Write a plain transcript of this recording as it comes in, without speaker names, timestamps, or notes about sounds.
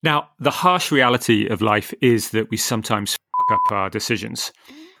Now, the harsh reality of life is that we sometimes fuck up our decisions.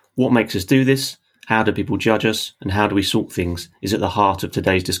 What makes us do this? How do people judge us? And how do we sort things is at the heart of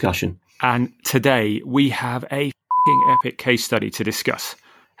today's discussion. And today we have a fucking epic case study to discuss.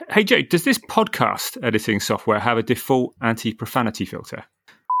 Hey, Joe, does this podcast editing software have a default anti-profanity filter?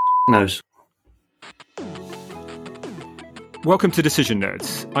 Knows. Welcome to Decision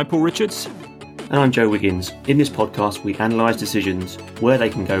Nerds. I'm Paul Richards. And I'm Joe Wiggins. In this podcast, we analyse decisions, where they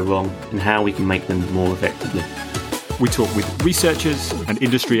can go wrong, and how we can make them more effectively. We talk with researchers and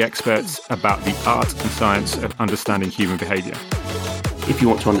industry experts about the art and science of understanding human behaviour. If you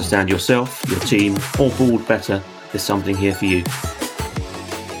want to understand yourself, your team, or board better, there's something here for you.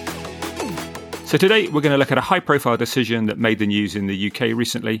 So today we're going to look at a high-profile decision that made the news in the UK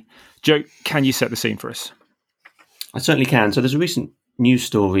recently. Joe, can you set the scene for us? I certainly can. So there's a recent news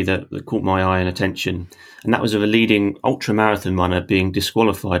story that caught my eye and attention, and that was of a leading ultramarathon runner being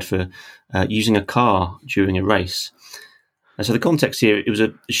disqualified for using a car during a race. And so the context here, it was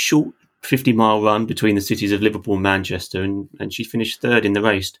a short 50-mile run between the cities of Liverpool and Manchester, and she finished third in the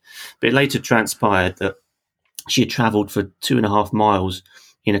race. But it later transpired that she had travelled for 2.5 miles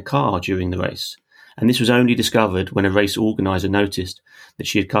in a car during the race. And this was only discovered when a race organiser noticed that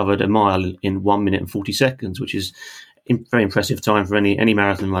she had covered a mile in 1 minute and 40 seconds, which is a very impressive time for any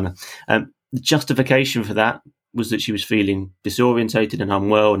marathon runner. The justification for that was that she was feeling disorientated and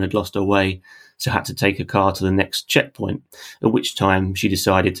unwell and had lost her way, so had to take her car to the next checkpoint, at which time she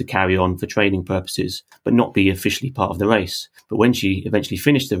decided to carry on for training purposes, but not be officially part of the race. But when she eventually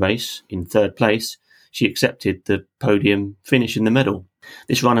finished the race in third place, she accepted the podium finish and the medal.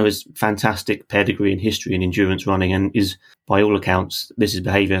 This runner has fantastic pedigree in history and endurance running, and is, by all accounts, this is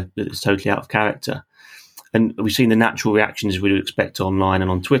behaviour that is totally out of character. And we've seen the natural reactions we would expect online and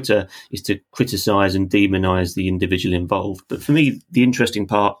on Twitter is to criticise and demonise the individual involved. But for me, the interesting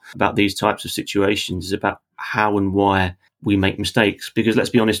part about these types of situations is about how and why we make mistakes. Because let's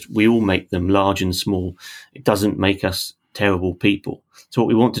be honest, we all make them, large and small. It doesn't make us terrible people. So what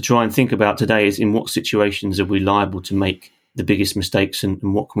we want to try and think about today is in what situations are we liable to make the biggest mistakes, and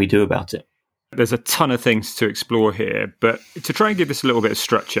what can we do about it? There's a ton of things to explore here, but to try and give this a little bit of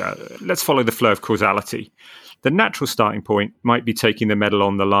structure, let's follow the flow of causality. The natural starting point might be taking the medal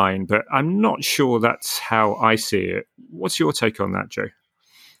on the line, but I'm not sure that's how I see it. What's your take on that, Joe?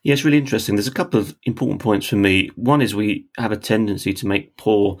 Yeah, it's really interesting. There's a couple of important points for me. One is we have a tendency to make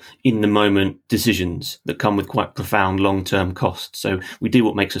poor, in-the-moment decisions that come with quite profound long-term costs. So we do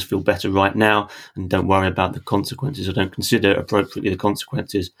what makes us feel better right now and don't worry about the consequences, or don't consider appropriately the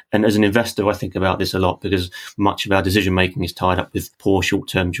consequences. And as an investor, I think about this a lot because much of our decision-making is tied up with poor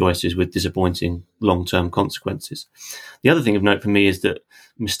short-term choices with disappointing long-term consequences. The other thing of note for me is that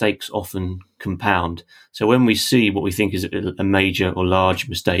mistakes often compound. So when we see what we think is a major or large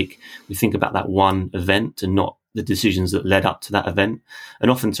mistake, we think about that one event and not the decisions that led up to that event.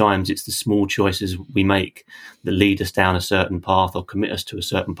 And oftentimes it's the small choices we make that lead us down a certain path or commit us to a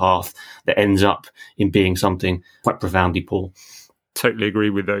certain path that ends up in being something quite profoundly poor. Totally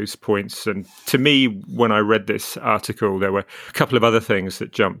agree with those points. And to me, when I read this article, there were a couple of other things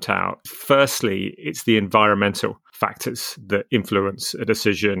that jumped out. Firstly, it's the environmental factors that influence a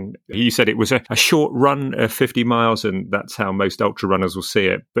decision. You said it was a short run of 50 miles, and that's how most ultra runners will see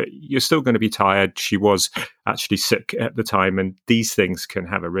it. But you're still going to be tired. She was actually sick at the time, and these things can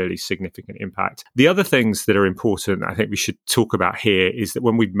have a really significant impact. The other things that are important, I think we should talk about here, is that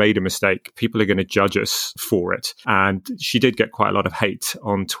when we've made a mistake, people are going to judge us for it. And she did get quite a lot of hate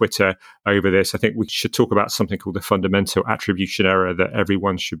on Twitter over this. I think we should talk about something called the fundamental attribution error that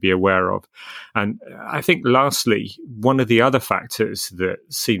everyone should be aware of. And I think lastly, one of the other factors that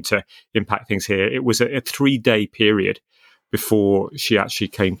seemed to impact things here, it was a 3-day period before she actually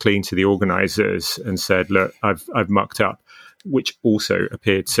came clean to the organisers and said, look, I've mucked up, which also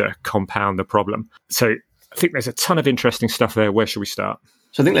appeared to compound the problem. So I think there's a ton of interesting stuff there. Where should we start?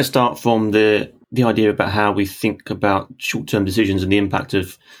 So I think let's start from the idea about how we think about short-term decisions and the impact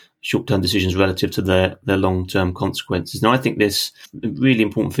of short-term decisions relative to their long-term consequences. Now, I think this really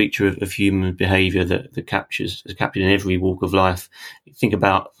important feature of human behaviour that is captured in every walk of life. Think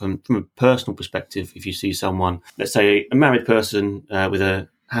about from a personal perspective, if you see someone, let's say a married person with a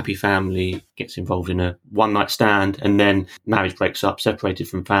happy family gets involved in a one-night stand, and then marriage breaks up, separated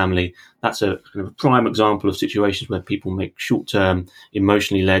from family. That's a kind of a prime example of situations where people make short-term,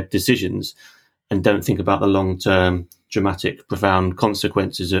 emotionally led decisions and don't think about the long-term, dramatic, profound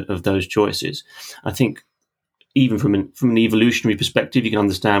consequences of those choices. I think even from an evolutionary perspective, you can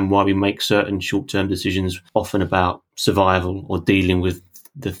understand why we make certain short-term decisions, often about survival or dealing with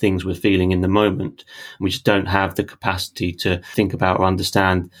the things we're feeling in the moment. We just don't have the capacity to think about or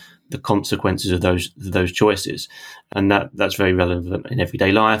understand the consequences of those choices. And that's very relevant in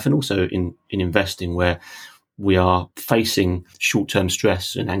everyday life and also in investing, where we are facing short-term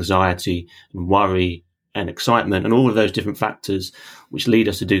stress and anxiety and worry and excitement and all of those different factors which lead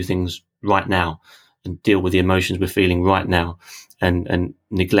us to do things right now and deal with the emotions we're feeling right now, and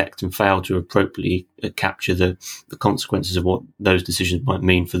neglect and fail to appropriately capture the consequences of what those decisions might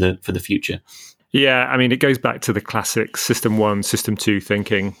mean for the future. Yeah, I mean, it goes back to the classic system 1, system 2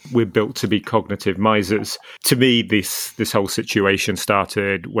 thinking. We're built to be cognitive misers. To me, this whole situation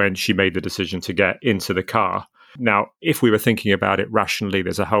started when she made the decision to get into the car. Now, if we were thinking about it rationally,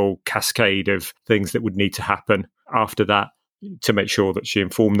 there's a whole cascade of things that would need to happen after that to make sure that she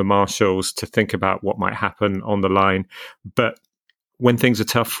informed the marshals, to think about what might happen on the line. But when things are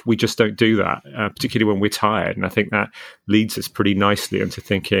tough, we just don't do that, particularly when we're tired. And I think that leads us pretty nicely into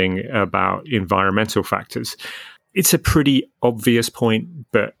thinking about environmental factors. It's a pretty obvious point,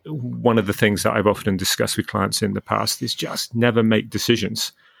 but one of the things that I've often discussed with clients in the past is just never make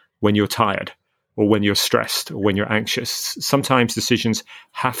decisions when you're tired or when you're stressed or when you're anxious. Sometimes decisions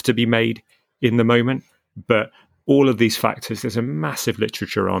have to be made in the moment, but all of these factors, there's a massive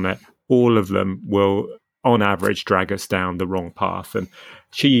literature on it. All of them will, on average, drag us down the wrong path. And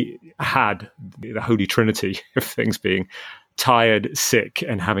she had the holy trinity of things: being tired, sick,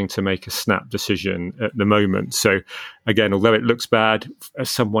 and having to make a snap decision at the moment. So again, although it looks bad,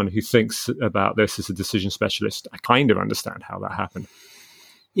 as someone who thinks about this as a decision specialist, I kind of understand how that happened.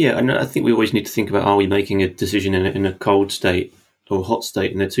 Yeah, and I think we always need to think about, are we making a decision in a cold state or a hot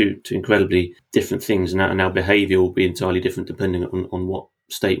state? And they're two incredibly different things, and our behaviour will be entirely different depending on what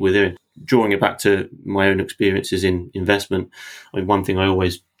state we're in. Drawing it back to my own experiences in investment, I mean, one thing I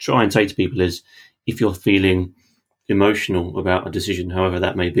always try and say to people is, if you're feeling emotional about a decision, however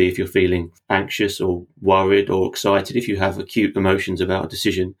that may be, if you're feeling anxious or worried or excited, if you have acute emotions about a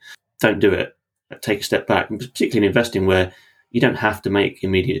decision, don't do it. Take a step back, and particularly in investing, where you don't have to make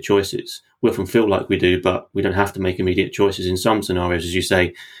immediate choices. We often feel like we do, but we don't have to make immediate choices. In some scenarios, as you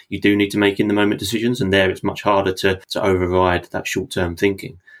say, you do need to make in-the-moment decisions, and there it's much harder to override that short-term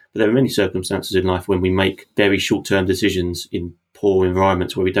thinking. But there are many circumstances in life when we make very short-term decisions in poor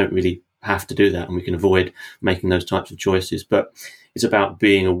environments where we don't really have to do that, and we can avoid making those types of choices. But it's about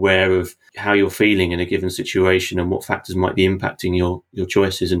being aware of how you're feeling in a given situation and what factors might be impacting your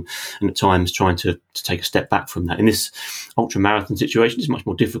choices, and at times trying to take a step back from that. In this ultra-marathon situation, it's much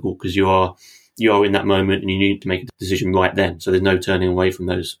more difficult because you are in that moment and you need to make a decision right then. So there's no turning away from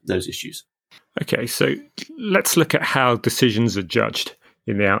those issues. Okay, so let's look at how decisions are judged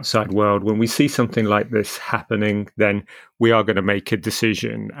in the outside world. When we see something like this happening, then we are going to make a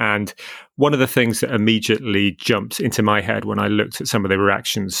decision. And one of the things that immediately jumps into my head when I looked at some of the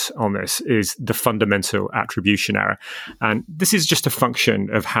reactions on this is the fundamental attribution error. And this is just a function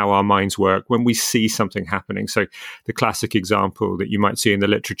of how our minds work when we see something happening. So the classic example that you might see in the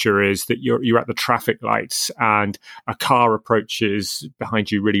literature is that you're at the traffic lights and a car approaches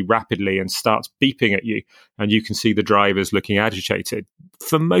behind you really rapidly and starts beeping at you, and you can see the drivers looking agitated.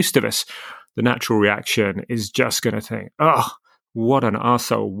 For most of us, the natural reaction is just going to think, oh, what an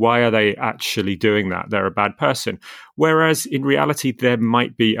arsehole. Why are they actually doing that? They're a bad person. Whereas in reality, there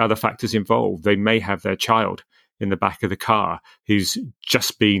might be other factors involved. They may have their child in the back of the car who's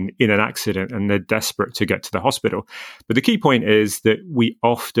just been in an accident and they're desperate to get to the hospital. But the key point is that we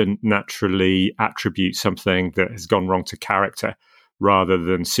often naturally attribute something that has gone wrong to character rather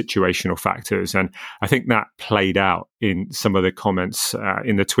than situational factors. And I think that played out in some of the comments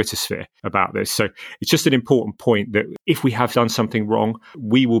in the Twitter sphere about this. So it's just an important point that if we have done something wrong,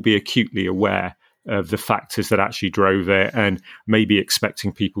 we will be acutely aware of the factors that actually drove it, and maybe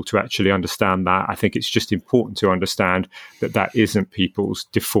expecting people to actually understand that. I think it's just important to understand that that isn't people's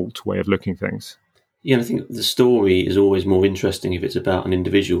default way of looking things. Yeah, and I think the story is always more interesting if it's about an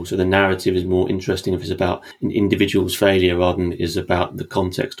individual. So the narrative is more interesting if it's about an individual's failure rather than it is about the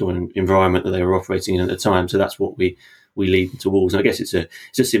context or an environment that they were operating in at the time. So that's what we lead towards. And I guess it's a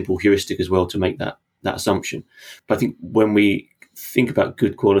simple heuristic as well to make that assumption. But I think when we think about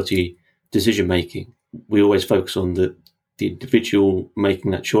good quality decision making, we always focus on the individual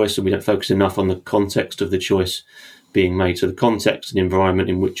making that choice, and we don't focus enough on the context of the choice being made. So the context and environment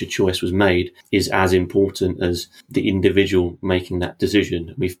in which a choice was made is as important as the individual making that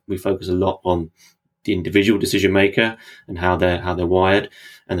decision. We focus a lot on the individual decision maker and how they're wired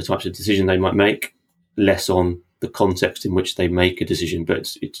and the types of decision they might make, less on the context in which they make a decision.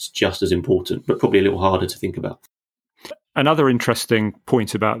 But it's just as important, but probably a little harder to think about. Another interesting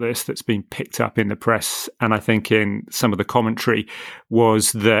point about this that's been picked up in the press, and I think in some of the commentary,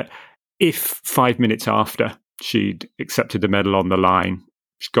 was that if 5 minutes after she'd accepted the medal on the line,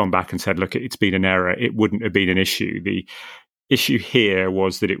 she'd gone back and said, look, it's been an error, it wouldn't have been an issue. The issue here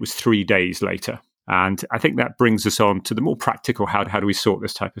was that it was 3 days later. And I think that brings us on to the more practical, how do we sort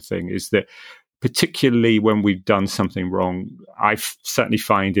this type of thing, is that particularly when we've done something wrong, I certainly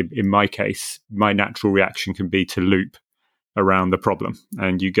find in my case, my natural reaction can be to loop around the problem,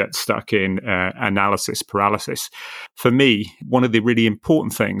 and you get stuck in analysis paralysis. For me, one of the really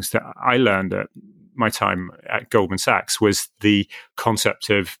important things that I learned at my time at Goldman Sachs was the concept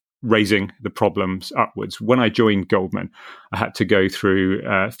of raising the problems upwards. When I joined Goldman, I had to go through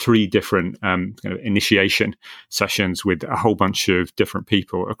 3 different kind of initiation sessions with a whole bunch of different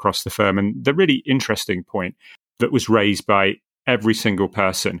people across the firm. And the really interesting point that was raised by every single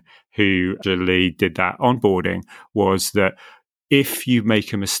person who actually did that onboarding was that if you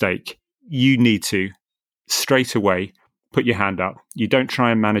make a mistake, you need to straight away put your hand up. You don't try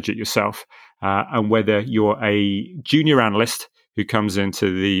and manage it yourself. And whether you're a junior analyst who comes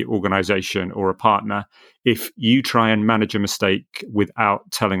into the organization or a partner, if you try and manage a mistake without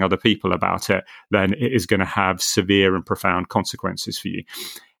telling other people about it, then it is going to have severe and profound consequences for you.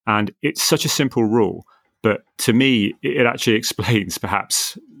 And it's such a simple rule. But to me, it actually explains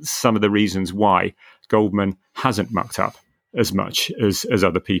perhaps some of the reasons why Goldman hasn't mucked up as much as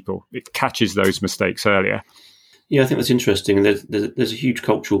other people. It catches those mistakes earlier. Yeah, I think that's interesting. There's a huge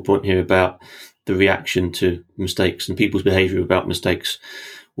cultural point here about the reaction to mistakes, and people's behaviour about mistakes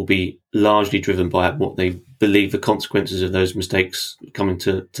will be largely driven by what they believe the consequences of those mistakes coming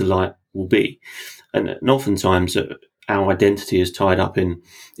to light will be. And oftentimes our identity is tied up in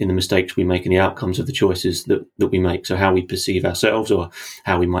the mistakes we make and the outcomes of the choices that we make. So how we perceive ourselves or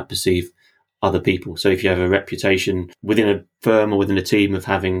how we might perceive other people. So if you have a reputation within a firm or within a team of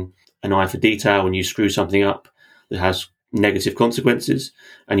having an eye for detail and you screw something up that has negative consequences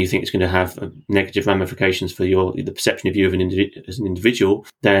and you think it's going to have negative ramifications for the perception of you as an individual,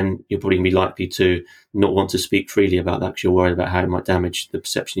 then you're probably going to be likely to not want to speak freely about that because you're worried about how it might damage the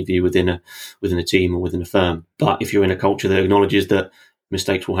perception of you within a team or within a firm. But if you're in a culture that acknowledges that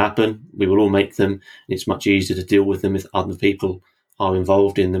mistakes will happen, we will all make them, and it's much easier to deal with them if other people are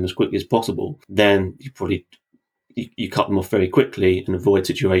involved in them as quickly as possible, then you cut them off very quickly and avoid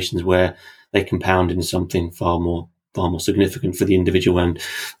situations where they compound into something far more significant for the individual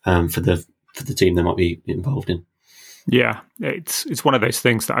and for the team they might be involved in. Yeah, it's one of those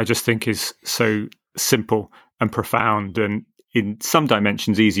things that I just think is so simple and profound, and in some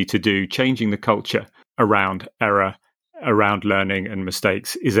dimensions easy to do. Changing the culture around error, around learning and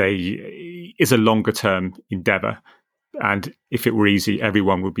mistakes is a longer term endeavor. And if it were easy,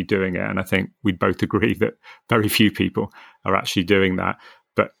 everyone would be doing it. And I think we'd both agree that very few people are actually doing that.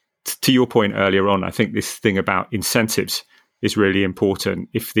 But to your point earlier on, I think this thing about incentives is really important.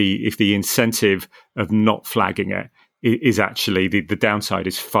 If the incentive of not flagging it is actually the downside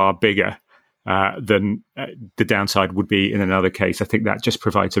is far bigger than the downside would be in another case, I think that just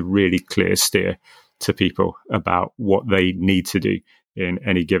provides a really clear steer to people about what they need to do in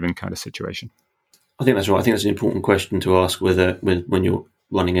any given kind of situation. I think that's right. I think that's an important question to ask when you're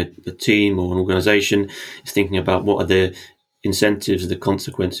running a team or an organisation, is thinking about what are the incentives, the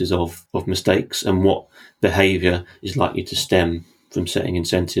consequences of mistakes, and what behaviour is likely to stem from setting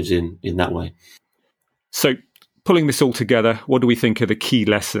incentives in that way. So pulling this all together, what do we think are the key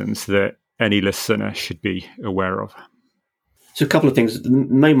lessons that any listener should be aware of? So a couple of things. The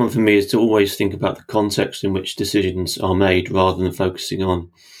main one for me is to always think about the context in which decisions are made rather than focusing on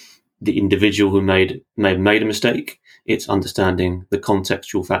the individual who may have made a mistake. It's understanding the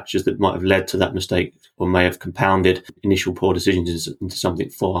contextual factors that might have led to that mistake or may have compounded initial poor decisions into something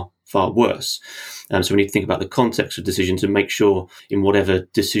far, far worse. So we need to think about the context of decisions and make sure in whatever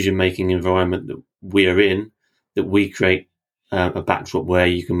decision-making environment that we are in, that we create a backdrop where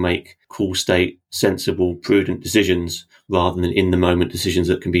you can make cool state, sensible, prudent decisions rather than in-the-moment decisions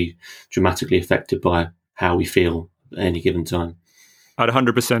that can be dramatically affected by how we feel at any given time. I'd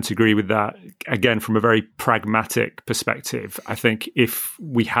 100% agree with that. Again, from a very pragmatic perspective, I think if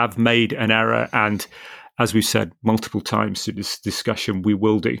we have made an error, and as we've said multiple times through this discussion, we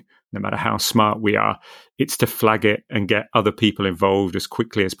will do, no matter how smart we are, it's to flag it and get other people involved as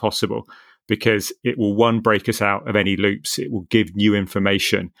quickly as possible, because it will, one, break us out of any loops. It will give new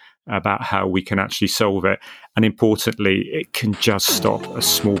information about how we can actually solve it. And importantly, it can just stop a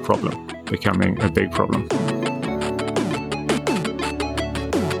small problem becoming a big problem.